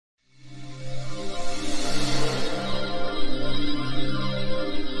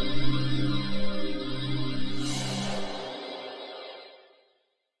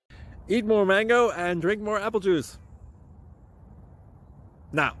eat more mango and drink more apple juice.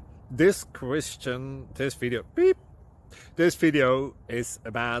 Now, this video is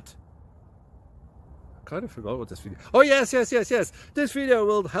about, I kind of forgot what this video, oh yes, this video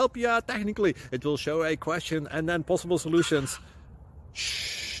will help you out technically. It will show a question and then possible solutions.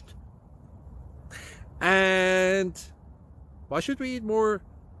 Shh. And why should we eat more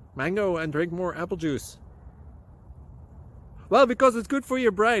mango and drink more apple juice? Well, because it's good for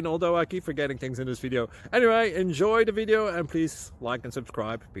your brain, although I keep forgetting things in this video. Anyway, enjoy the video and please like and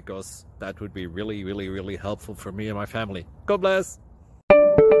subscribe, because that would be really helpful for me and my family. God bless!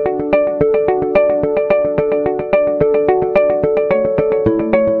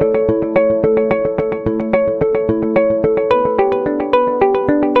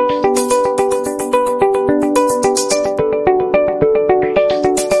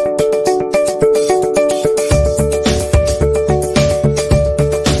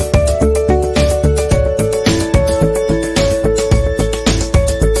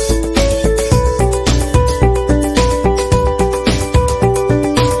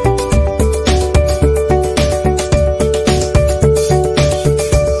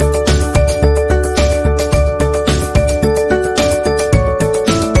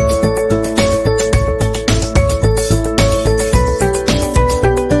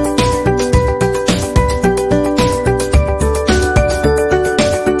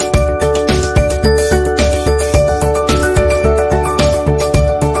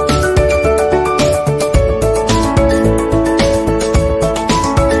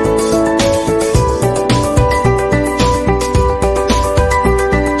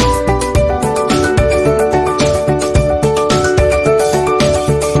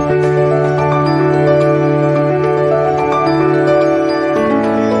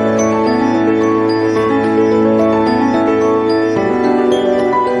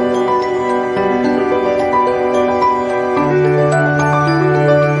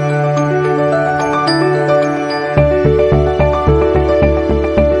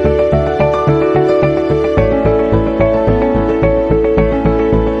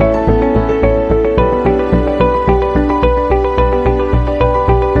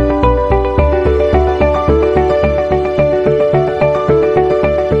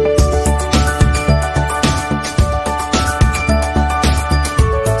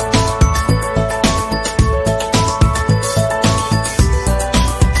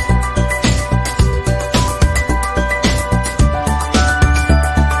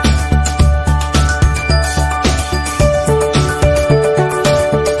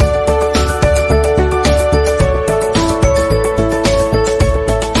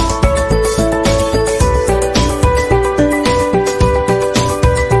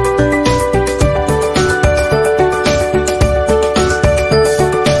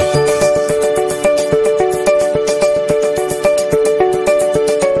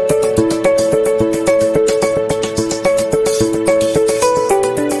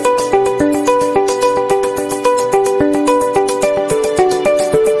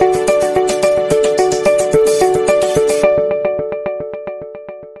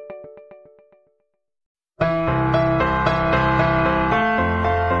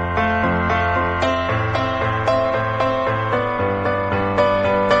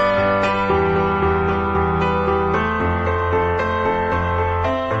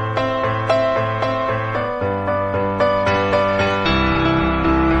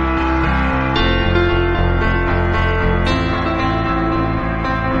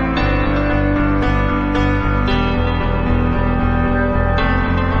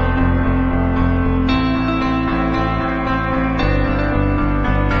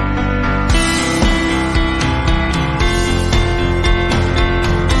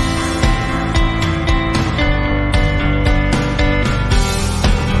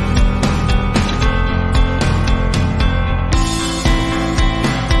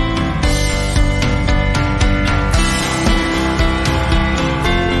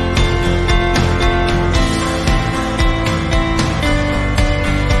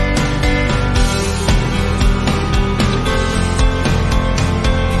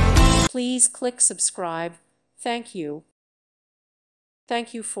 Please click subscribe. Thank you.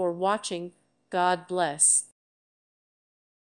 Thank you for watching. God bless.